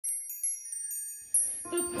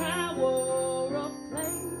The power of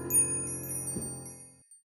play.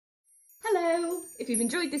 Hello! If you've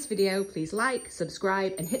enjoyed this video, please like,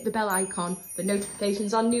 subscribe and hit the bell icon for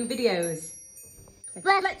notifications on new videos.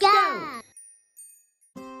 Let's go!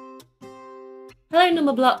 Hello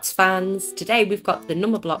Numberblocks fans! Today we've got the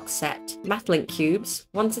Numberblocks set, Mathlink cubes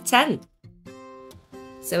 1 to 10.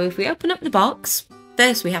 So if we open up the box,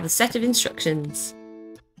 first we have a set of instructions.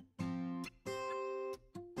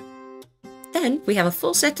 Then we have a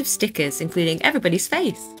full set of stickers including everybody's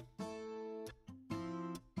face.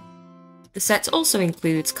 The set also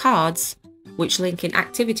includes cards which link in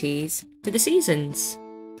activities to the seasons.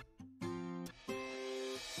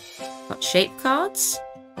 Got shape cards,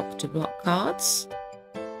 octoblock cards,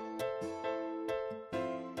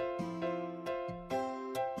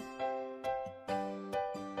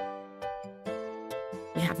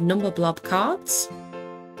 we have number blob cards,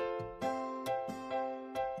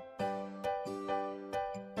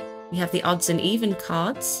 we have the odds and even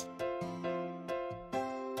cards,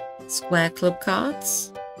 square club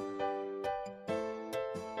cards.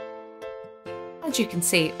 As you can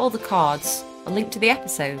see, all the cards are linked to the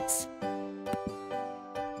episodes.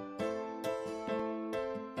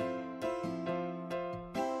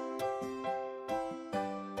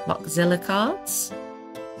 Boxzilla cards.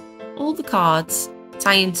 All the cards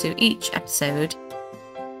tie into each episode.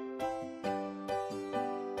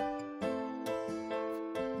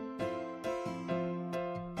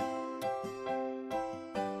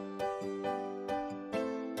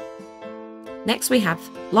 Next we have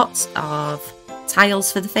lots of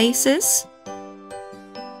tiles for the faces.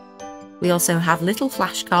 We also have little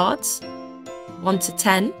flashcards, 1 to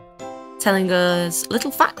 10, telling us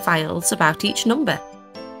little fact files about each number.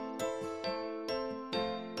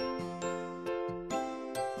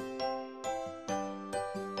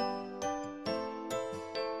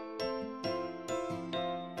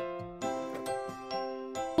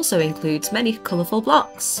 Also includes many colourful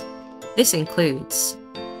blocks. This includes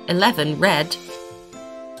 11 red,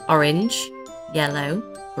 orange, yellow,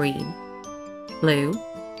 green, blue,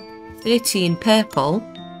 13 purple,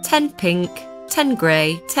 10 pink, 10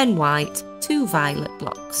 grey, 10 white, 2 violet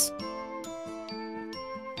blocks.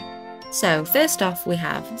 So first off we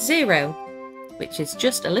have 0, which is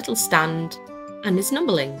just a little stand and is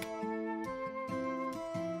numbering.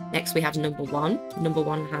 Next we have number 1. Number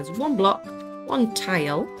 1 has 1 block, 1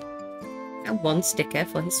 tile and 1 sticker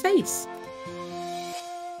for his face.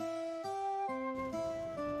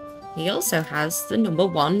 He also has the number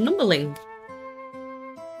 1 numbering.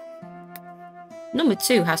 Number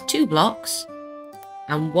 2 has 2 blocks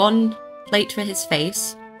and 1 plate for his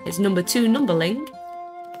face, his number 2 numbering,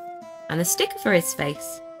 and a sticker for his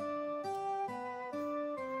face.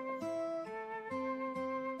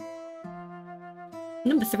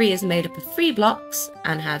 Number 3 is made up of 3 blocks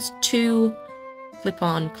and has 2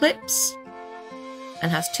 clip-on clips and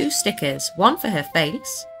has 2 stickers, 1 for her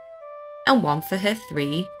face and 1 for her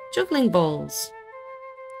 3 juggling balls,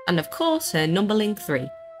 and of course her numbering 3.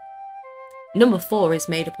 Number 4 is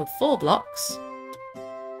made up of 4 blocks,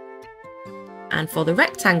 and for the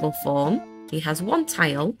rectangle form he has 1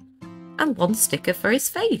 tile and 1 sticker for his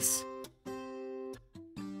face,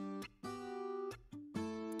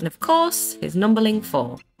 and of course his numbering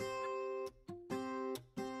 4.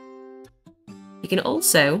 He can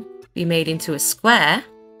also be made into a square.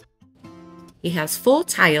 He has 4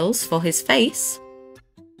 tiles for his face,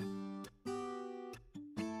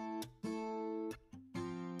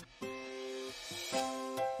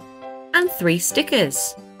 and 3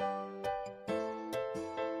 stickers,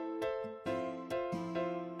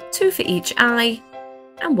 2 for each eye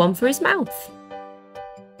and 1 for his mouth,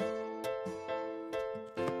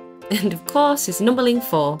 and of course his numbering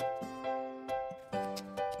 4.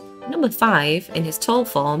 Number 5 in his tall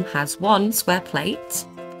form has 1 square plate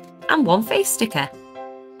and 1 face sticker,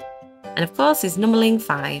 and of course his numbering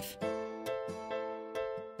 5.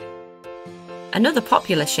 Another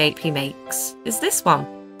popular shape he makes is this one.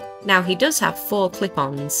 Now he does have 4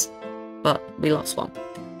 clip-ons, but we lost 1.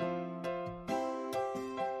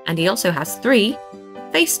 And he also has 3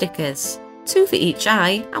 face stickers, 2 for each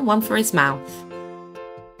eye and 1 for his mouth.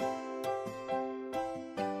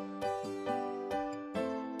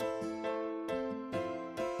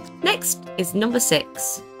 Next is number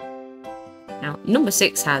 6. Now number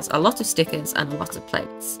 6 has a lot of stickers and a lot of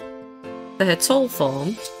plates. For her tall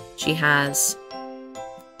form she has,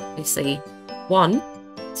 obviously, 1,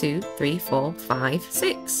 2, 3, 4, 5,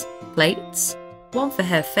 6 plates, 1 for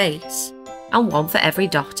her face and 1 for every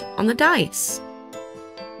dot on the dice.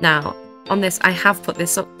 Now on this I have put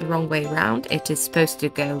this up the wrong way round. It is supposed to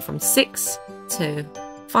go from 6 to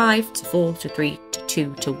 5 to 4 to 3 to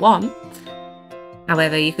 2 to 1.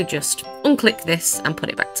 However, you could just unclick this and put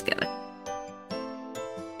it back together.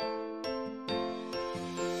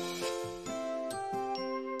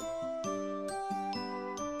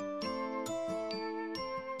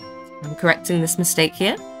 I'm correcting this mistake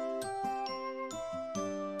here.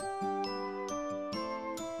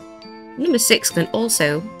 Number 6 can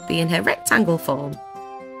also be in her rectangle form.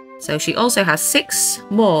 So she also has 6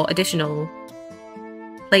 more additional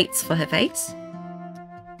plates for her face.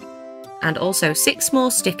 And also 6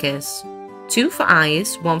 more stickers. 2 for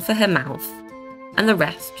eyes, 1 for her mouth, and the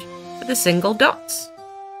rest for the single dots.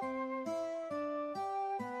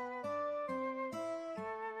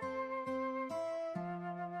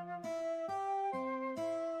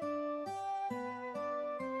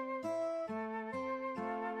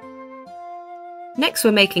 Next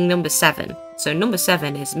we're making number 7. So number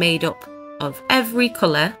 7 is made up of every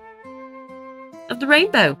colour of the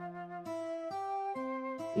rainbow.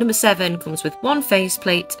 Number 7 comes with 1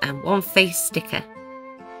 faceplate and 1 face sticker.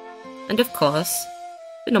 And of course,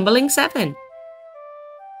 the numberling 7.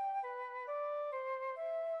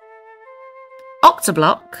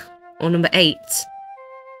 Octoblock, or number 8,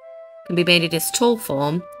 can be made in its tall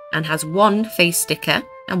form and has 1 face sticker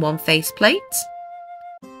and 1 faceplate.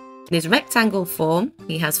 In his rectangle form,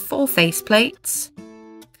 he has 4 faceplates,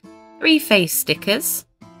 3 face stickers,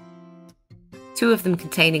 2 of them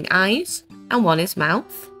containing eyes, and 1 is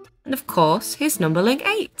mouth, and of course his numberling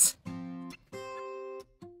 8.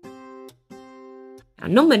 Now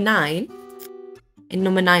number 9, in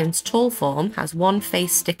number 9's tall form, has 1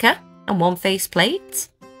 face sticker and 1 faceplate.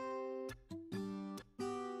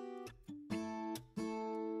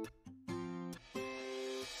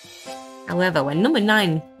 However, when number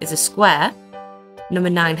 9 is a square, number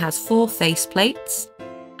 9 has 4 faceplates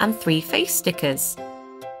and 3 face stickers.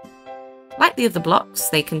 Like the other blocks,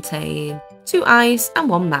 they contain 2 eyes and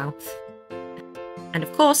 1 mouth. And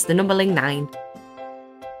of course, the numberling 9.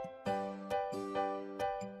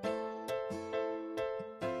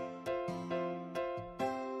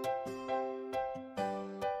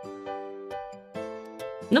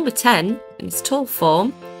 Number 10, in its tall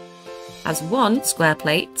form, has 1 square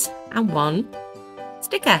plate and 1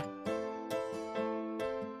 sticker.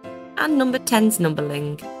 And number 10's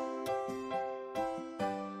numberling.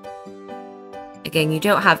 Again, you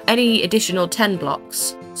don't have any additional 10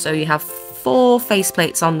 blocks, so you have 4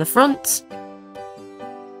 faceplates on the front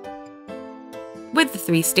with the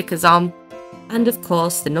 3 stickers on, and of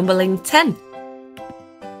course the numberling 10.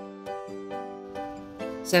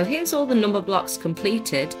 So here's all the number blocks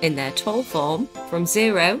completed in their tall form from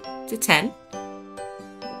 0 to 10.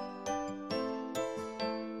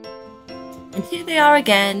 And here they are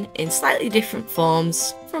again in slightly different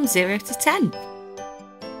forms from 0 to 10.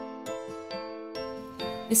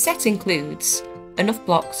 The set includes enough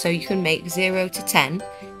blocks so you can make 0 to 10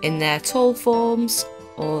 in their tall forms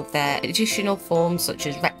or their additional forms such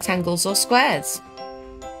as rectangles or squares.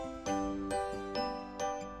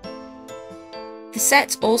 The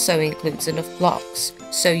set also includes enough blocks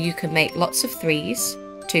so you can make lots of 3s,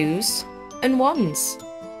 2s and 1s.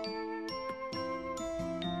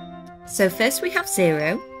 So first we have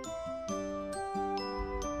 0,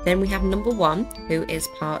 then we have number 1, who is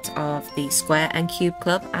part of the Square and Cube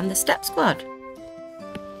Club and the Step Squad.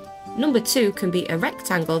 Number 2 can be a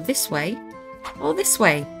rectangle this way or this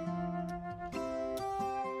way.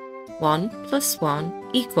 1 plus 1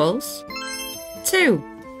 equals 2.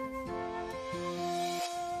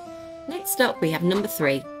 Next up we have number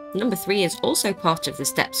 3. Number 3 is also part of the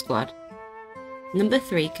Step Squad. Number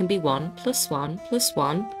 3 can be 1 plus 1 plus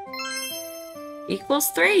 1 equals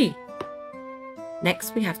 3.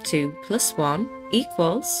 Next we have 2 plus 1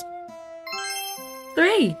 equals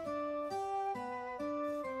 3.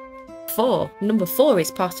 4. Number 4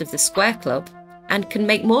 is part of the Square Club and can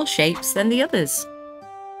make more shapes than the others.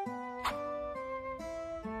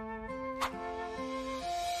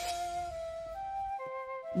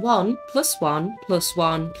 One plus 1 plus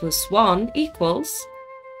 1 plus 1 equals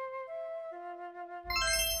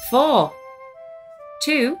 4.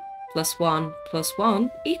 2 plus 1 plus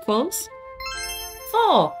 1 equals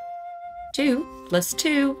 4. 2 plus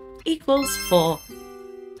 2 equals 4.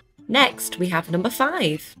 Next we have number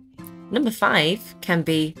 5. Number 5 can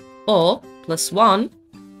be 4 plus 1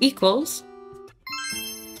 equals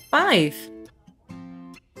 5.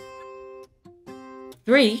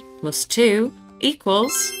 3 plus 2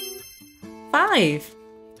 equals 5.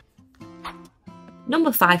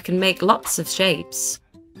 Number 5 can make lots of shapes.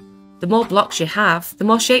 The more blocks you have, the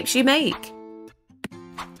more shapes you make.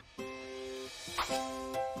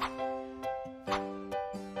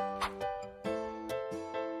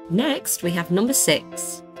 Next, we have number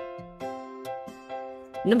 6.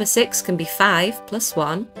 Number 6 can be 5 plus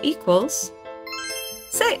 1 equals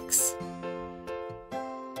 6.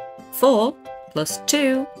 4 plus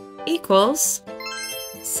 2 equals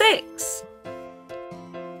 6.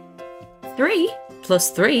 3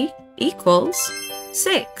 plus 3 equals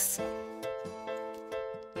 6.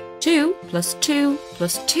 2 plus 2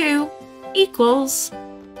 plus 2 equals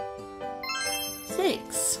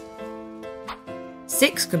 6.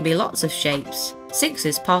 6 can be lots of shapes. 6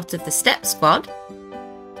 is part of the step squad.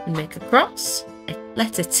 And make a cross, a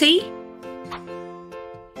letter T,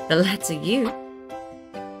 the letter U,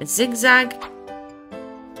 a zigzag,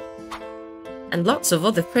 and lots of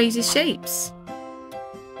other crazy shapes.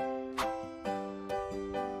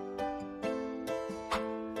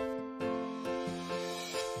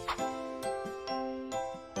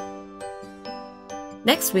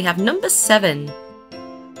 Next we have number 7.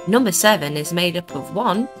 Number 7 is made up of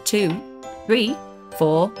 1, 2, 3,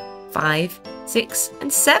 4, 5, 6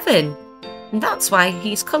 and 7. And that's why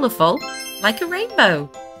he's colourful like a rainbow.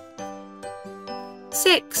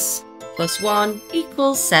 6 plus 1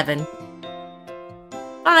 equals 7.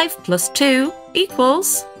 5 plus 2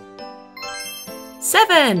 equals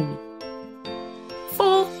 7.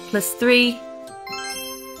 4 plus 3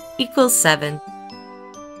 equals 7.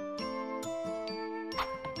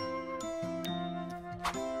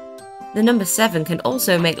 The number 7 can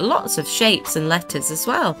also make lots of shapes and letters as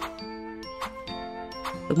well.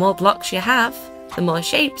 The more blocks you have, the more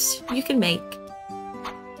shapes you can make.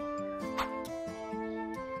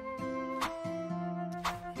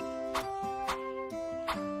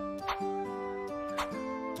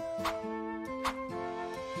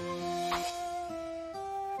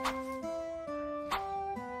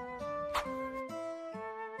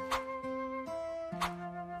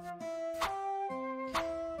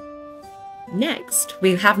 Next,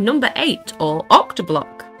 we have number 8, or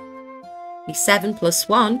octoblock. 7 plus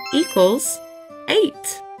 1 equals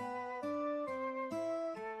 8.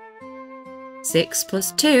 6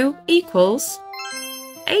 plus 2 equals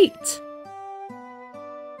 8.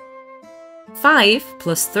 5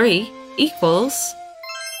 plus 3 equals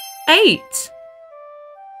 8.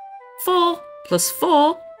 4 plus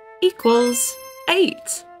 4 equals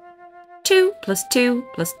 8. 2 plus 2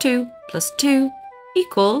 plus 2 plus 2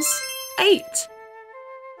 equals 8.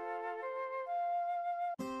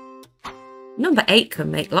 Number 8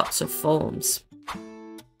 can make lots of forms.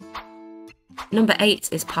 Number 8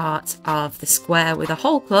 is part of the square with a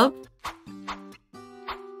hole club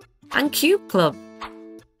and cube club.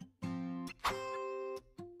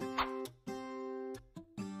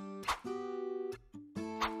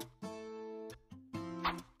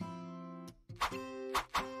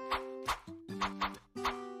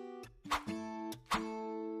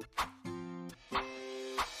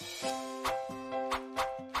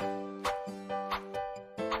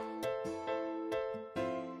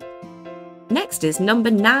 Next is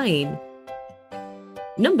number 9.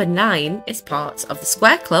 Number 9 is part of the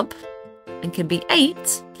square club and can be 8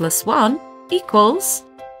 plus 1 equals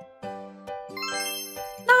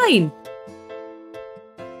 9.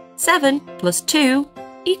 7 plus 2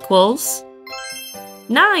 equals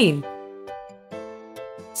 9.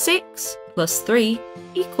 6 plus 3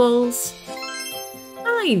 equals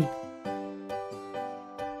 9.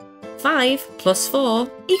 5 plus 4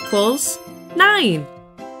 equals 9.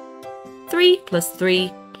 3 plus 3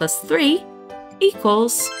 plus 3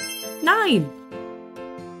 equals 9.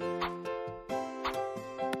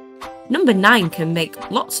 Number 9 can make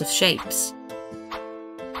lots of shapes.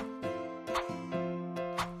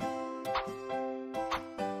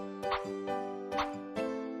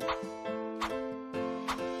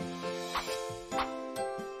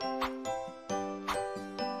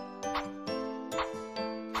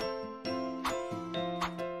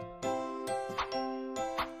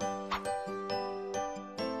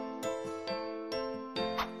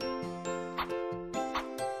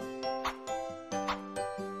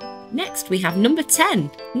 Next we have number 10.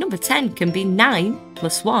 Number 10 can be 9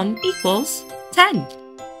 plus 1 equals 10.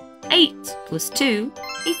 8 plus 2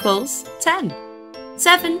 equals 10.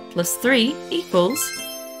 7 plus 3 equals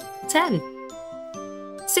 10.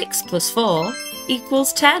 6 plus 4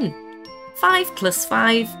 equals 10. 5 plus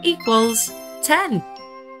 5 equals 10.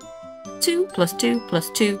 2 plus 2 plus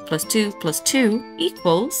 2 plus 2 plus 2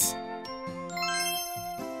 equals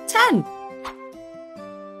 10.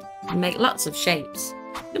 Make lots of shapes.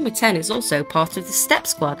 Number 10 is also part of the step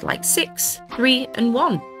squad, like 6, 3 and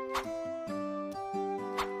 1.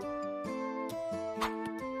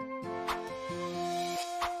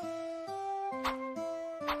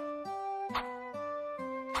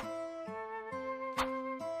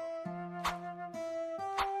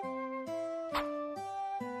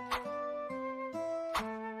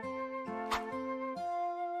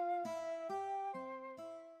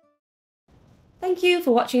 Thank you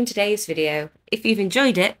for watching today's video. If you've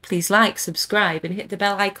enjoyed it, please like, subscribe and hit the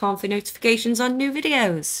bell icon for notifications on new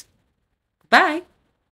videos. Bye!